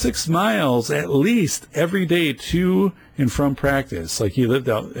 4 to 6 miles at least every day to and from practice. Like, he lived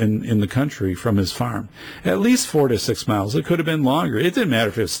out in the country from his farm. At least 4 to 6 miles. It could have been longer. It didn't matter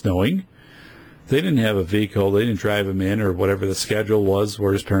if it was snowing. They didn't have a vehicle. They didn't drive him in, or whatever the schedule was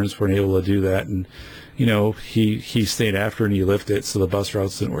where his parents weren't able to do that. And, you know, he stayed after and he lifted it so the bus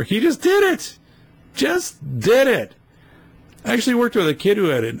routes didn't work. He just did it. Just did it. I actually worked with a kid who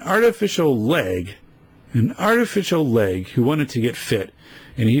had an artificial leg who wanted to get fit.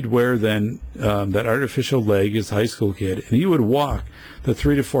 And he'd wear then that artificial leg as a high school kid. And he would walk the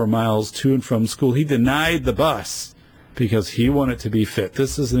 3 to 4 miles to and from school. He denied the bus because he wanted to be fit.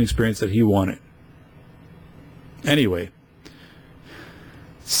 This is an experience that he wanted. Anyway,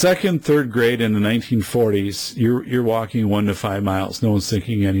 second, third grade in the 1940s, you're walking 1 to 5 miles. No one's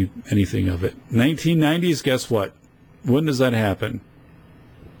thinking anything of it. 1990s, guess what? When does that happen?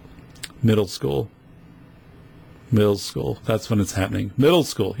 Middle school. Middle school. That's when it's happening. Middle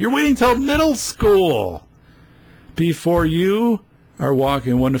school. You're waiting till middle school before you are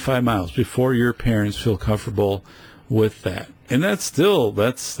walking 1 to 5 miles, before your parents feel comfortable with that. And that's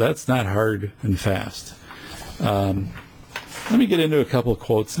not hard and fast. Let me get into a couple of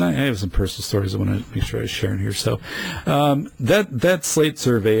quotes. And I have some personal stories I want to make sure I share in here. So that Slate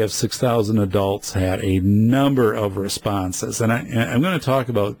survey of 6,000 adults had a number of responses. And I'm going to talk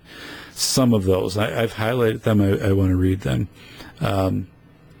about some of those. I've highlighted them. I want to read them. And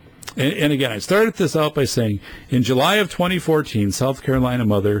again, I started this out by saying, in July of 2014, South Carolina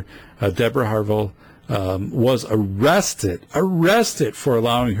mother Deborah Harville was arrested for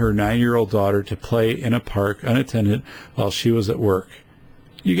allowing her 9-year-old daughter to play in a park unattended while she was at work.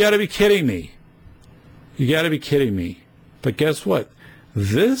 You got to be kidding me. You got to be kidding me. But guess what?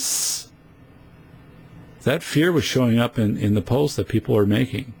 That fear was showing up in the posts that people are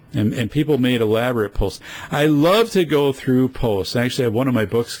making. And people made elaborate posts. I love to go through posts. I actually have one of my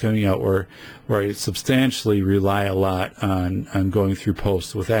books coming out where I substantially rely a lot on going through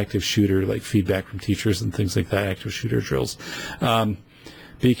posts with active shooter, like feedback from teachers and things like that, active shooter drills.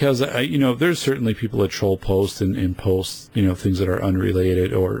 Because, there's certainly people that troll posts and post, things that are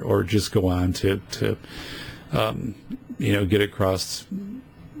unrelated or just go on to get across,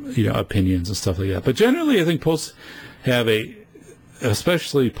 opinions and stuff like that. But generally, I think posts have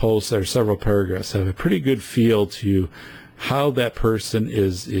especially posts that are several paragraphs, have a pretty good feel to how that person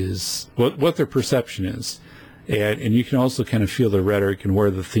is what their perception is. And you can also kind of feel the rhetoric and where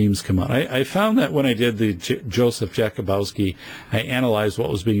the themes come out. I found that when I did the Joseph Jakubowski, I analyzed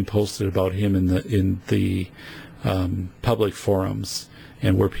what was being posted about him in the public forums,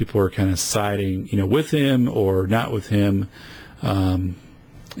 and where people were kind of siding, with him or not with him,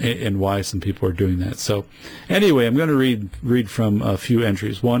 and why some people are doing that. So anyway, I'm going to read from a few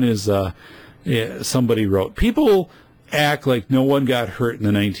entries. One is somebody wrote, people act like no one got hurt in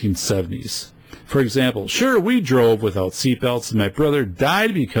the 1970s. For example, sure, we drove without seatbelts and my brother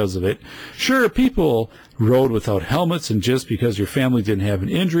died because of it. Sure, people rode without helmets, and just because your family didn't have an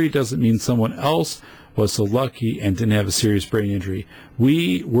injury doesn't mean someone else was so lucky and didn't have a serious brain injury.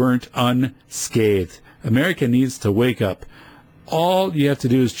 We weren't unscathed. America needs to wake up. All you have to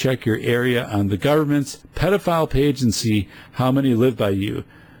do is check your area on the government's pedophile page and see how many live by you.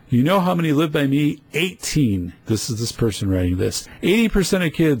 You know how many live by me? 18. This is this person writing this. 80%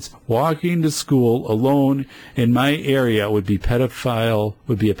 of kids walking to school alone in my area would be a pedophile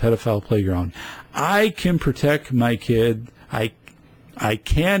playground. I can protect my kid. I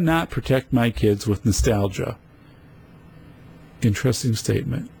cannot protect my kids with nostalgia. Interesting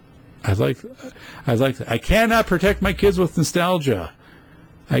statement. I like that. I cannot protect my kids with nostalgia.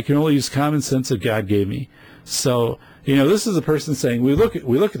 I can only use common sense that God gave me. So, this is a person saying we look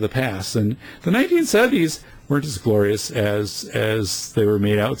at the past, and the 1970s weren't as glorious as they were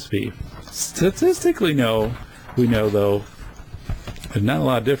made out to be. Statistically, no. We know, though, there's not a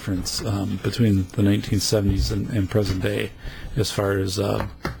lot of difference between the 1970s and present day as far as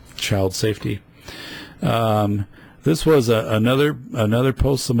child safety. This was another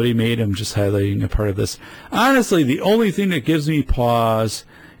post somebody made. I'm just highlighting a part of this. Honestly, the only thing that gives me pause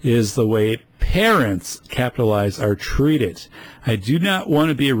is the way parents, capitalized, are treated. I do not want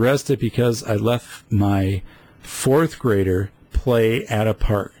to be arrested because I left my 4th grader play at a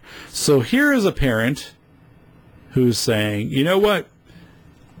park. So here is a parent who's saying, you know what,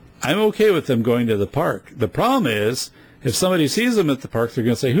 I'm okay with them going to the park. The problem is, if somebody sees them at the park, they're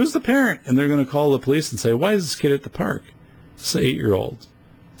going to say, who's the parent? And they're going to call the police and say, why is this kid at the park? It's an 8-year-old.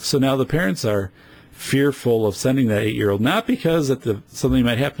 So now the parents are fearful of sending that 8-year-old, not because something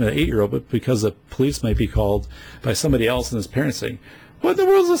might happen to the 8-year-old, but because the police might be called by somebody else and his parents saying, what in the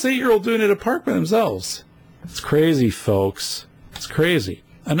world is this 8-year-old doing at a park by themselves? It's crazy, folks. It's crazy.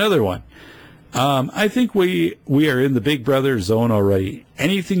 Another one. I think we are in the Big Brother zone already.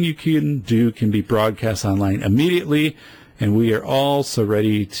 Anything you can do can be broadcast online immediately, and we are all so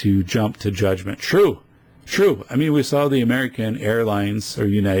ready to jump to judgment. True. I mean, we saw the American Airlines or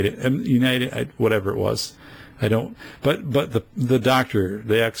United, whatever it was. But the doctor,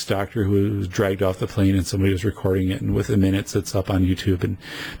 the ex-doctor who was dragged off the plane and somebody was recording it, and within minutes it's up on YouTube.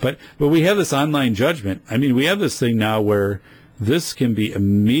 But we have this online judgment. I mean, we have this thing now where this can be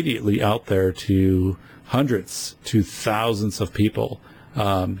immediately out there to hundreds, to thousands of people.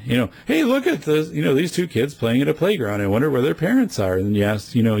 Hey, look at this, these two kids playing at a playground. I wonder where their parents are. And you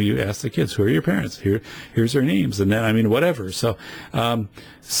ask the kids, who are your parents? Here's their names. And then, whatever. So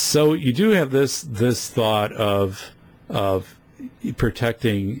you do have this thought of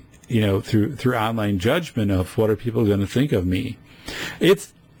protecting, through online judgment of what are people going to think of me.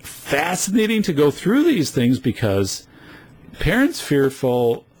 It's fascinating to go through these things because parents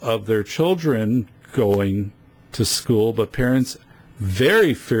fearful of their children going to school, but parents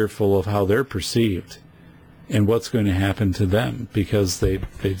very fearful of how they're perceived and what's going to happen to them because they've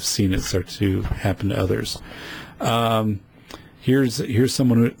seen it start to happen to others. Here's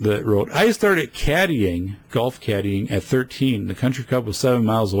someone that wrote, I started golf caddying at 13. The country club was 7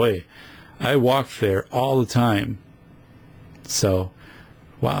 miles away. I walked there all the time. So,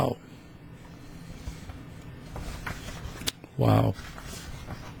 wow.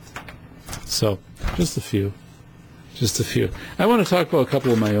 So, just a few. I want to talk about a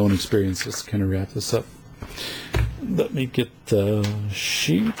couple of my own experiences to kind of wrap this up. Let me get the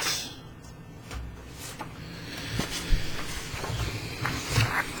sheet.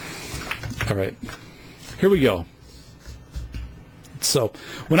 All right. Here we go. So,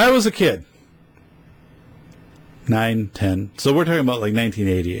 when I was a kid, 9, 10. So we're talking about like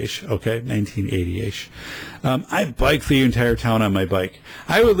 1980-ish, okay? 1980-ish. I biked the entire town on my bike.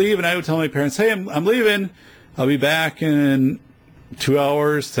 I would leave and I would tell my parents, hey, I'm leaving. I'll be back in 2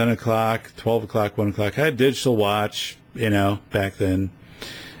 hours, 10 o'clock, 12 o'clock, 1 o'clock. I had a digital watch, back then.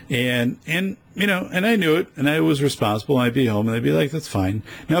 And I knew it, and I was responsible, and I'd be home, and they'd be like, that's fine.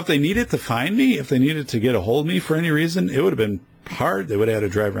 Now, if they needed to find me, if they needed to get a hold of me for any reason, it would have been hard. They would have had to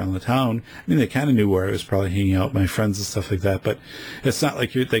drive around the town. I mean, they kind of knew where I was probably hanging out with my friends and stuff like that, but it's not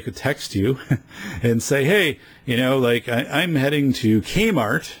like they could text you and say, hey, I'm heading to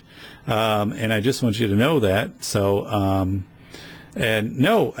Kmart, and I just want you to know that. So, and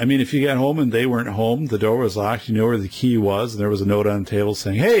no, I mean, if you got home and they weren't home, the door was locked, you know where the key was, and there was a note on the table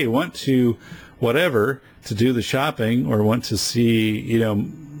saying, hey, went to whatever to do the shopping, or went to see,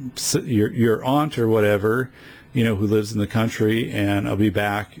 your aunt or whatever, who lives in the country, and I'll be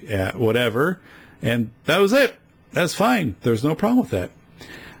back at whatever. And that was it. That's fine. There's no problem with that.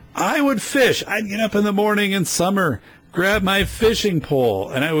 I would fish. I'd get up in the morning in summer, grab my fishing pole,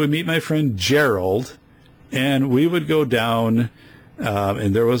 and I would meet my friend Gerald, and we would go down,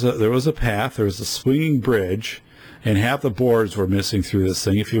 and there was a path, there was a swinging bridge, and half the boards were missing through this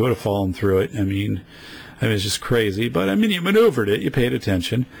thing. If you would have fallen through it, I mean, it's just crazy. But, you maneuvered it. You paid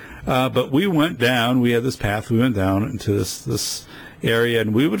attention. But we went down. We had this path. We went down into this area,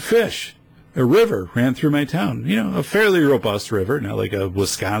 and we would fish. A river ran through my town. A fairly robust river, not like a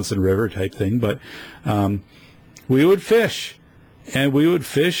Wisconsin river type thing. But we would fish. And we would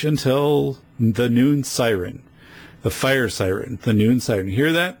fish until the noon siren, the fire siren, the noon siren. You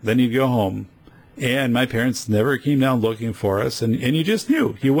hear that? Then you'd go home. And my parents never came down looking for us, and you just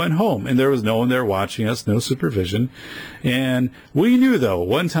knew. You went home, and there was no one there watching us, no supervision. And we knew, though.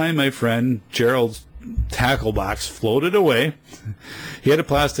 One time my friend Gerald's tackle box floated away. He had a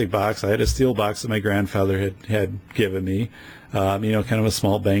plastic box. I had a steel box that my grandfather had given me, kind of a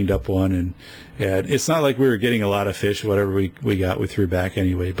small banged-up one. And it's not like we were getting a lot of fish. Whatever we got, we threw back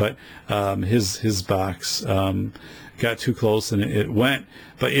anyway. But his box got too close, and it went.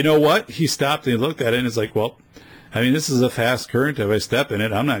 But you know what? He stopped and he looked at it, and it's like, well, this is a fast current. If I step in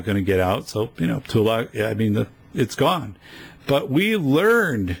it, I'm not going to get out. So, it's gone. But we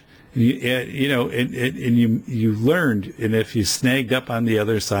learned, and you learned, and if you snagged up on the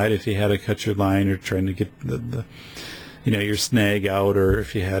other side, if you had to cut your line or trying to get your snag out, or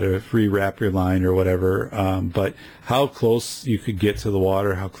if you had to rewrap your line or whatever. But how close you could get to the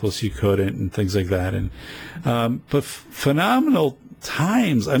water, how close you couldn't, and things like that. And but phenomenal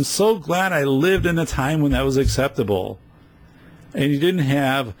times. I'm so glad I lived in a time when that was acceptable. And you didn't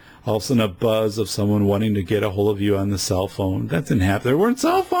have all of a sudden a buzz of someone wanting to get a hold of you on the cell phone. That didn't happen. There weren't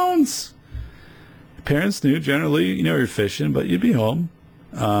cell phones. Parents knew generally, you're fishing, but you'd be home.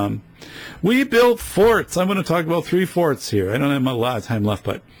 We built forts. I'm going to talk about 3 forts here. I don't have a lot of time left,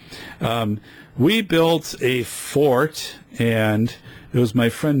 but we built a fort, and it was my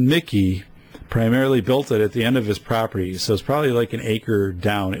friend Mickey primarily built it at the end of his property. So it's probably like an acre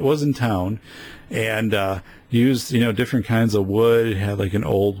down. It was in town, and used, different kinds of wood. It had like an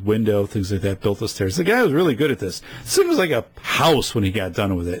old window, things like that, built the stairs. The guy was really good at this. It was like a house when he got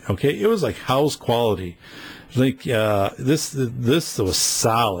done with it, okay? It was like house quality. Like, this was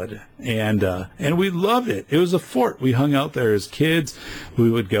solid, and we loved it. It was a fort. We hung out there as kids. We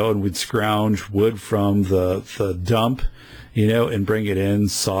would go and we'd scrounge wood from the dump, and bring it in,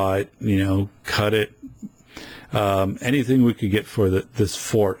 saw it, cut it, anything we could get for this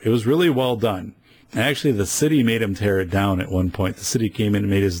fort. It was really well done. Actually, the city made him tear it down at one point. The city came in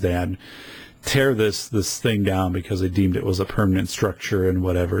and made his dad tear this thing down because they deemed it was a permanent structure and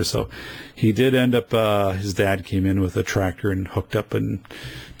whatever. So he did end up, his dad came in with a tractor and hooked up and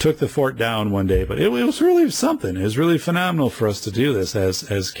took the fort down one day. But it was really something. It was really phenomenal for us to do this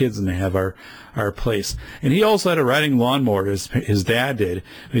as kids and to have our place. And he also had a riding lawnmower, as his dad did.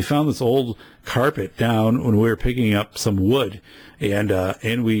 We found this old carpet down when we were picking up some wood,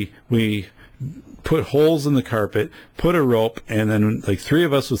 and we put holes in the carpet, put a rope, and then like 3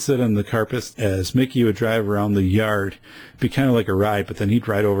 of us would sit on the carpet as Mickey would drive around the yard. It'd be kind of like a ride, but then he'd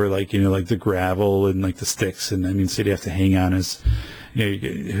ride over like the gravel and like the sticks, and so you'd have to hang on as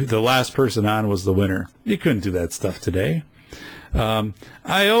the last person on was the winner. You couldn't do that stuff today.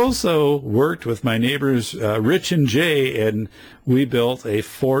 I also worked with my neighbors, Rich and Jay, and we built a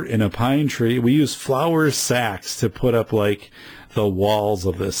fort in a pine tree. We used flour sacks to put up like the walls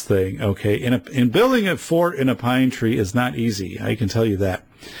of this thing, okay? And building a fort in a pine tree is not easy, I can tell you that.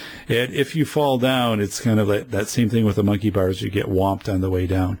 And if you fall down, it's kind of like that same thing with the monkey bars. You get whomped on the way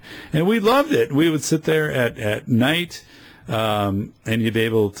down. And we loved it. We would sit there at night, and you'd be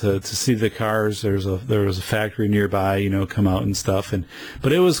able to see the cars. There was a factory nearby, come out and stuff.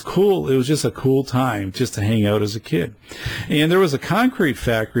 But it was cool. It was just a cool time just to hang out as a kid. And there was a concrete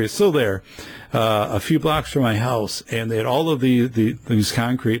factory. It's still there. A few blocks from my house, and they had all of these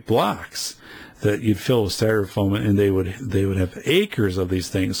concrete blocks that you'd fill with styrofoam, and they would have acres of these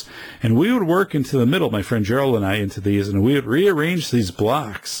things. And we would work into the middle, my friend Gerald and I, into these, and we would rearrange these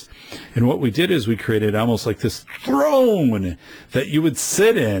blocks. And what we did is we created almost like this throne that you would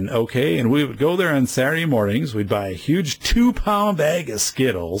sit in, okay? And we would go there on Saturday mornings. We'd buy a huge 2-pound bag of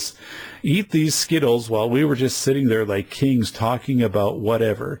Skittles, eat these Skittles while we were just sitting there like kings talking about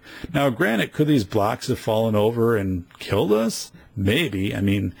whatever. Now, granted, could these blocks have fallen over and killed us? Maybe. I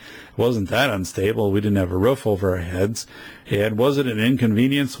mean, it wasn't that unstable. We didn't have a roof over our heads. And was it an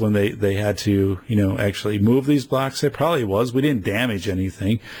inconvenience when they had to, actually move these blocks? It probably was. We didn't damage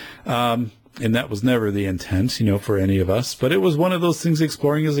anything. And that was never the intent, for any of us. But it was one of those things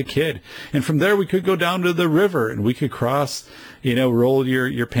exploring as a kid. And from there, we could go down to the river and we could cross, roll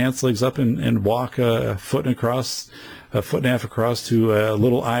your pants legs up and walk a foot and a half across to a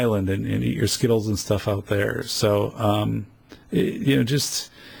little island and eat your Skittles and stuff out there. So, just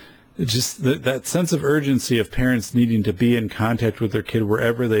that sense of urgency of parents needing to be in contact with their kid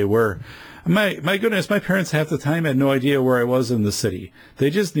wherever they were. My goodness, my parents half the time had no idea where I was in the city. They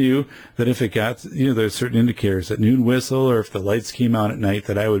just knew that if it got, there's certain indicators at noon whistle or if the lights came on at night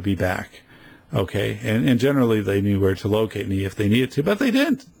that I would be back. Okay. And generally they knew where to locate me if they needed to, but they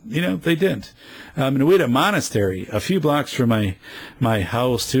didn't, they didn't. And we had a monastery a few blocks from my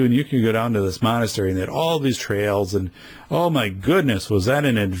house too. And you can go down to this monastery and they had all these trails and oh my goodness, was that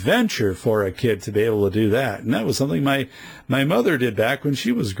an adventure for a kid to be able to do that? And that was something my mother did back when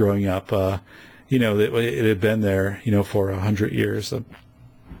she was growing up. It had been there, for 100 years. So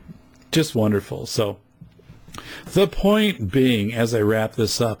just wonderful. So the point being, as I wrap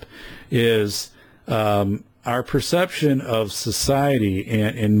this up, is our perception of society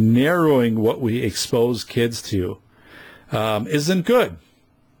and narrowing what we expose kids to isn't good.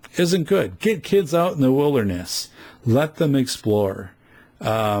 Get kids out in the wilderness. Let them explore.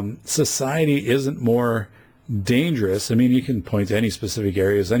 Society isn't more dangerous. I mean, you can point to any specific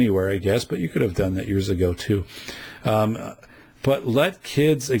areas anywhere, I guess, but you could have done that years ago too. But let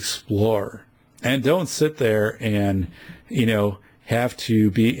kids explore. And don't sit there and, have to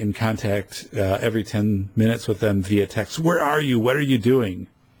be in contact every 10 minutes with them via text. Where are you? What are you doing?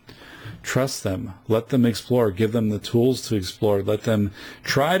 Trust them. Let them explore. Give them the tools to explore. Let them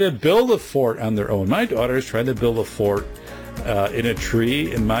try to build a fort on their own. My daughter's tried to build a fort in a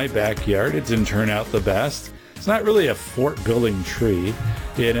tree in my backyard. It didn't turn out the best. It's not really a fort building tree,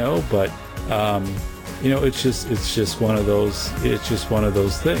 but it's just one of those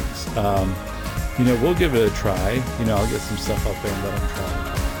things. We'll give it a try. I'll get some stuff out there and let them try.